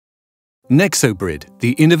Nexobrid,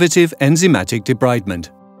 the innovative enzymatic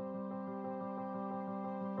debridement.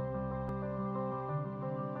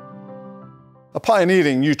 A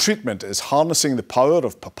pioneering new treatment is harnessing the power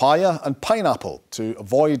of papaya and pineapple to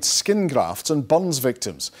avoid skin grafts in burns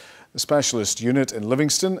victims. The specialist unit in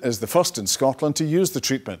Livingston is the first in Scotland to use the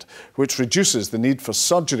treatment, which reduces the need for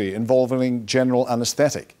surgery involving general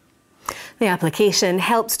anaesthetic. The application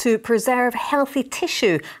helps to preserve healthy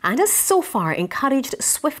tissue and has so far encouraged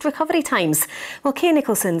swift recovery times. Well, Kay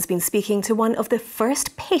Nicholson's been speaking to one of the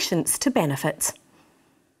first patients to benefit.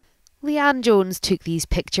 Leanne Jones took these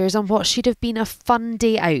pictures on what should have been a fun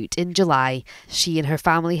day out in July. She and her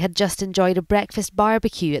family had just enjoyed a breakfast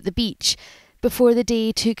barbecue at the beach before the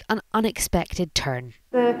day took an unexpected turn.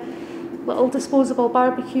 The little disposable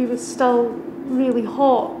barbecue was still really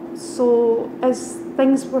hot, so as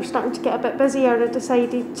things were starting to get a bit busier, I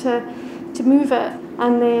decided to move it,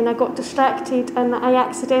 and then I got distracted and I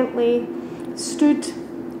accidentally stood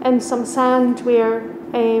in some sand where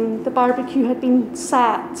the barbecue had been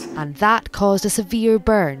sat. And that caused a severe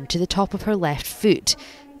burn to the top of her left foot.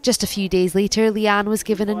 Just a few days later, Leanne was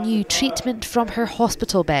given a new treatment from her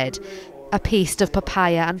hospital bed. A paste of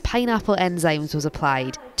papaya and pineapple enzymes was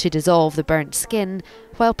applied to dissolve the burnt skin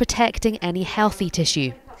while protecting any healthy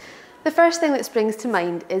tissue. The first thing that springs to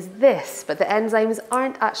mind is this, but the enzymes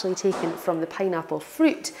aren't actually taken from the pineapple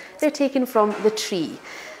fruit, they're taken from the tree.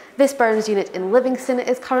 This burns unit in Livingston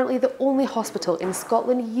is currently the only hospital in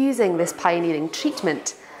Scotland using this pioneering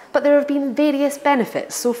treatment, but there have been various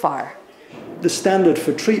benefits so far. The standard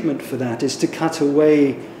for treatment for that is to cut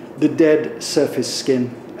away the dead surface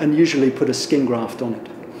skin and usually put a skin graft on it.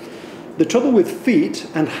 The trouble with feet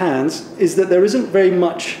and hands is that there isn't very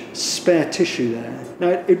much spare tissue there. Now,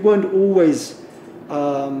 it won't always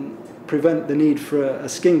prevent the need for a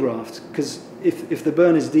skin graft, because if the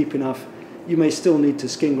burn is deep enough, you may still need to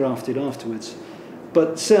skin graft it afterwards.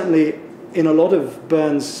 But certainly in a lot of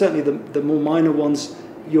burns, certainly the more minor ones,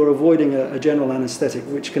 you're avoiding a general anaesthetic,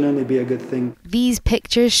 which can only be a good thing. These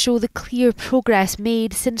pictures show the clear progress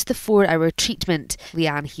made since the 4-hour treatment.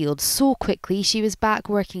 Leanne healed so quickly she was back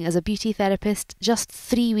working as a beauty therapist just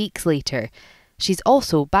 3 weeks later. She's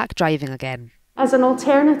also back driving again. As an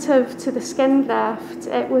alternative to the skin graft,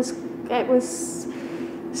 it was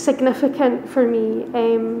significant for me.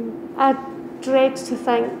 I dread to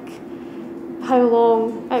think how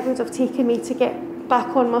long it would have taken me to get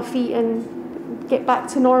back on my feet and get back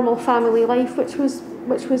to normal family life, which was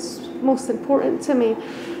most important to me.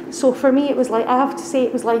 So for me, it was I have to say,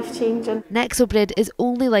 it was life-changing. Nexobrid is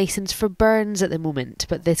only licensed for burns at the moment,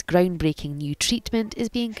 but this groundbreaking new treatment is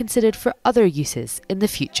being considered for other uses in the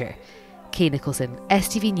future. Kay Nicholson,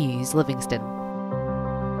 STV News, Livingston.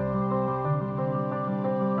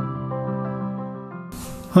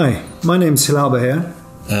 Hi, my name's Hilal Bahir.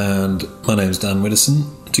 And my name's Dan Widdowson.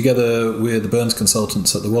 Together we're the burns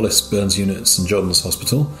consultants at the Wallace Burns Unit at St John's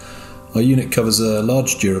Hospital. Our unit covers a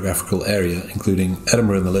large geographical area, including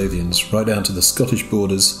Edinburgh and the Lothians, right down to the Scottish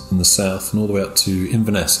borders in the south and all the way up to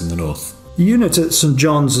Inverness in the north. The unit at St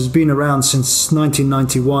John's has been around since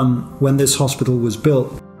 1991, when this hospital was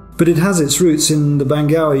built. But it has its roots in the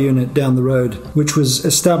Bangour unit down the road, which was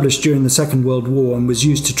established during the Second World War and was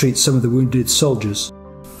used to treat some of the wounded soldiers.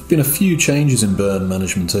 There have been a few changes in burn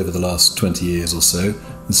management over the last 20 years or so,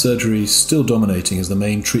 with surgery still dominating as the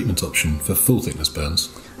main treatment option for full-thickness burns.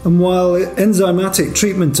 And while enzymatic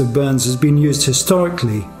treatment of burns has been used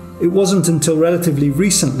historically, it wasn't until relatively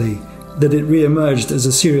recently that it re-emerged as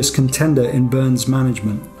a serious contender in burns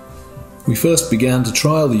management. We first began to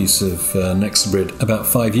trial the use of Nexobrid about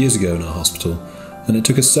 5 years ago in our hospital, and it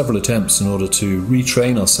took us several attempts in order to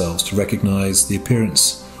retrain ourselves to recognise the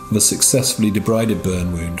appearance of a successfully debrided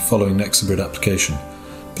burn wound following Nexobrid application,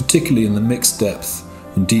 particularly in the mixed depth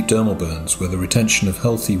and deep dermal burns where the retention of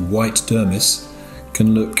healthy white dermis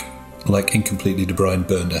can look like incompletely debrided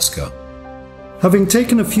burned eschar. Having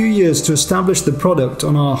taken a few years to establish the product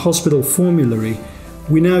on our hospital formulary,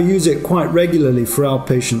 we now use it quite regularly for our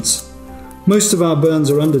patients. Most of our burns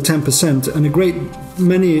are under 10%, and a great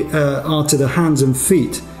many are to the hands and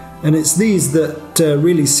feet, and it's these that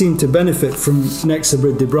really seem to benefit from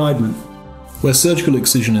Nexobrid debridement. Where surgical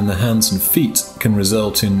excision in the hands and feet can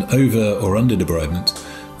result in over or under debridement,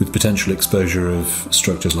 with potential exposure of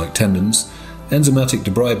structures like tendons, enzymatic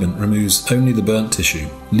debridement removes only the burnt tissue,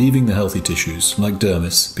 leaving the healthy tissues, like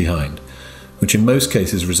dermis, behind, which in most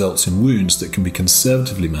cases results in wounds that can be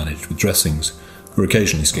conservatively managed with dressings or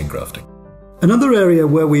occasionally skin grafting. Another area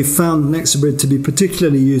where we've found Nexobrid to be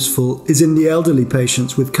particularly useful is in the elderly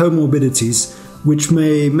patients with comorbidities, which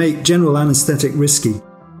may make general anaesthetic risky.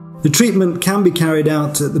 The treatment can be carried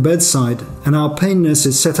out at the bedside, and our pain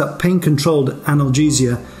nurses set up pain-controlled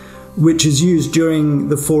analgesia, which is used during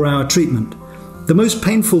the 4-hour treatment. The most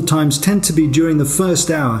painful times tend to be during the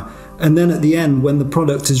first hour and then at the end when the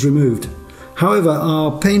product is removed. However,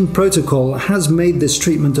 our pain protocol has made this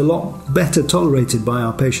treatment a lot better tolerated by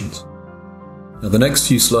our patients. Now, the next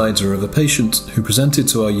few slides are of a patient who presented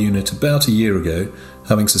to our unit about a year ago,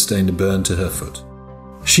 having sustained a burn to her foot.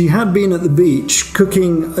 She had been at the beach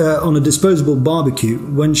cooking on a disposable barbecue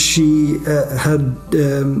when she had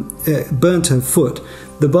burnt her foot.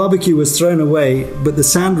 The barbecue was thrown away, but the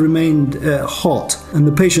sand remained hot, and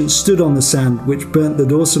the patient stood on the sand, which burnt the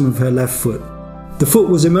dorsum of her left foot. The foot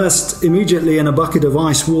was immersed immediately in a bucket of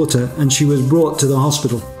ice water, and she was brought to the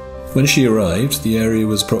hospital. When she arrived, the area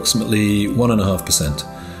was approximately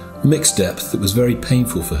 1.5%, a mixed depth that was very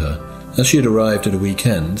painful for her. As she had arrived at a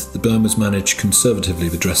weekend, the burn was managed conservatively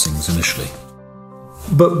with dressings initially.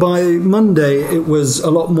 But by Monday it was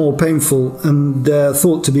a lot more painful and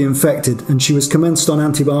thought to be infected, and she was commenced on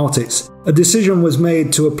antibiotics. A decision was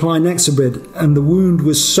made to apply Nexobrid, and the wound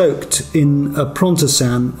was soaked in a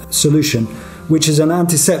Prontosan solution, which is an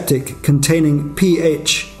antiseptic containing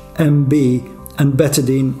PHMB and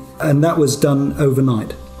betadine, and that was done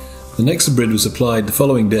overnight. The Nexobrid was applied the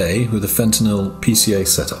following day with a fentanyl PCA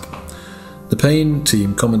setup. The pain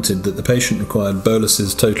team commented that the patient required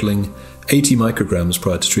boluses totalling 80 micrograms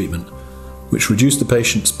prior to treatment, which reduced the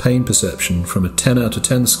patient's pain perception from a 10 out of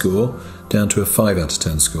 10 score down to a 5 out of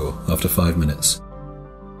 10 score after 5 minutes.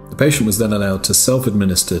 The patient was then allowed to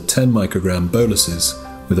self-administer 10 microgram boluses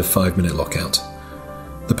with a 5-minute lockout.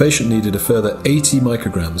 The patient needed a further 80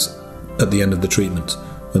 micrograms at the end of the treatment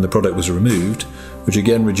when the product was removed, which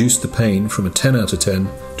again reduced the pain from a 10 out of 10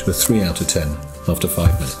 to a 3 out of 10 after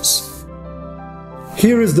 5 minutes.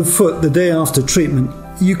 Here is the foot the day after treatment.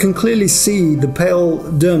 You can clearly see the pale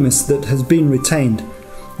dermis that has been retained.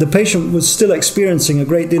 The patient was still experiencing a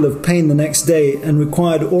great deal of pain the next day and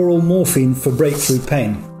required oral morphine for breakthrough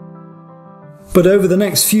pain. But over the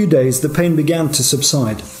next few days the pain began to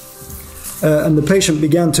subside, and the patient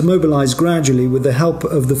began to mobilize gradually with the help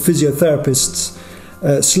of the physiotherapists,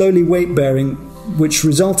 slowly weight bearing, which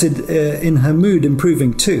resulted in her mood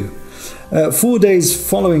improving too. 4 days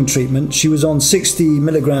following treatment, she was on 60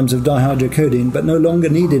 milligrams of dihydrocodeine, but no longer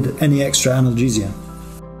needed any extra analgesia.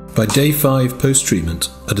 By day 5 post-treatment,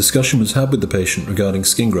 a discussion was had with the patient regarding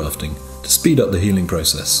skin grafting to speed up the healing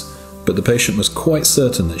process, but the patient was quite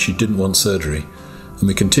certain that she didn't want surgery, and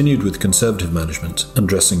we continued with conservative management and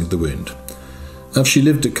dressing of the wound. As she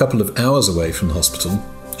lived a couple of hours away from the hospital,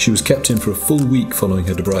 she was kept in for a full week following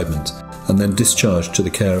her debridement, and then discharged to the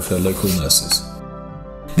care of her local nurses.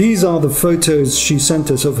 These are the photos she sent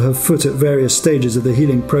us of her foot at various stages of the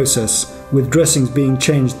healing process, with dressings being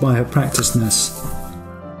changed by her practice nurse.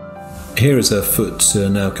 Here is her foot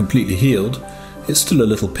now completely healed. It's still a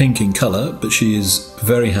little pink in colour, but she is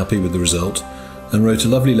very happy with the result and wrote a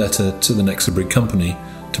lovely letter to the Nexobrid company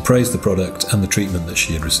to praise the product and the treatment that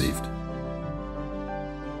she had received.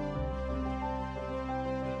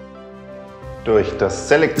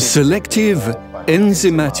 Selective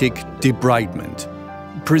enzymatic debridement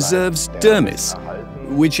preserves dermis,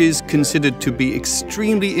 which is considered to be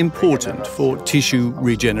extremely important for tissue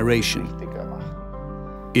regeneration.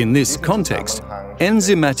 In this context,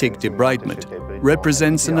 enzymatic debridement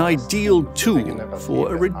represents an ideal tool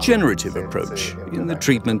for a regenerative approach in the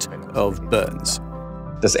treatment of burns.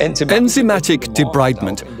 Enzymatic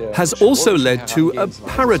debridement has also led to a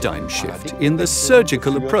paradigm shift in the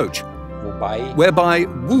surgical approach, whereby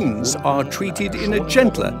wounds are treated in a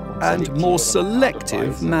gentler and more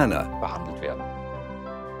selective manner.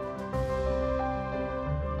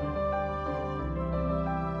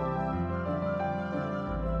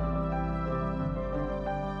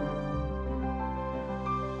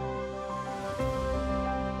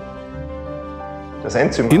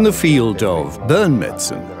 In the field of burn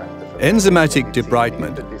medicine, enzymatic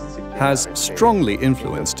debridement has strongly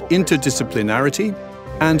influenced interdisciplinarity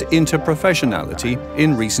and interprofessionality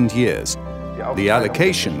in recent years. The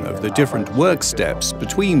allocation of the different work steps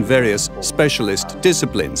between various specialist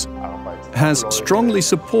disciplines has strongly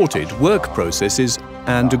supported work processes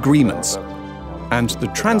and agreements, and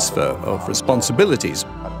the transfer of responsibilities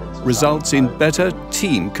results in better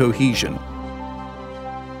team cohesion.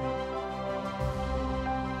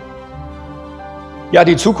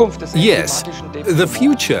 Yes, the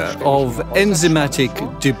future of enzymatic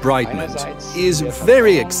debridement is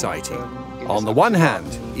very exciting. On the one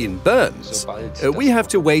hand, in burns, we have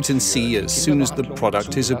to wait and see as soon as the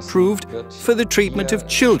product is approved for the treatment of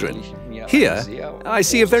children. Here, I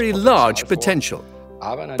see a very large potential.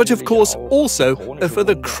 but of course also for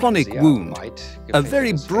the chronic wound, a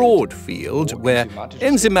very broad field where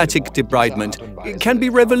enzymatic debridement can be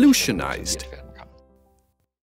revolutionized.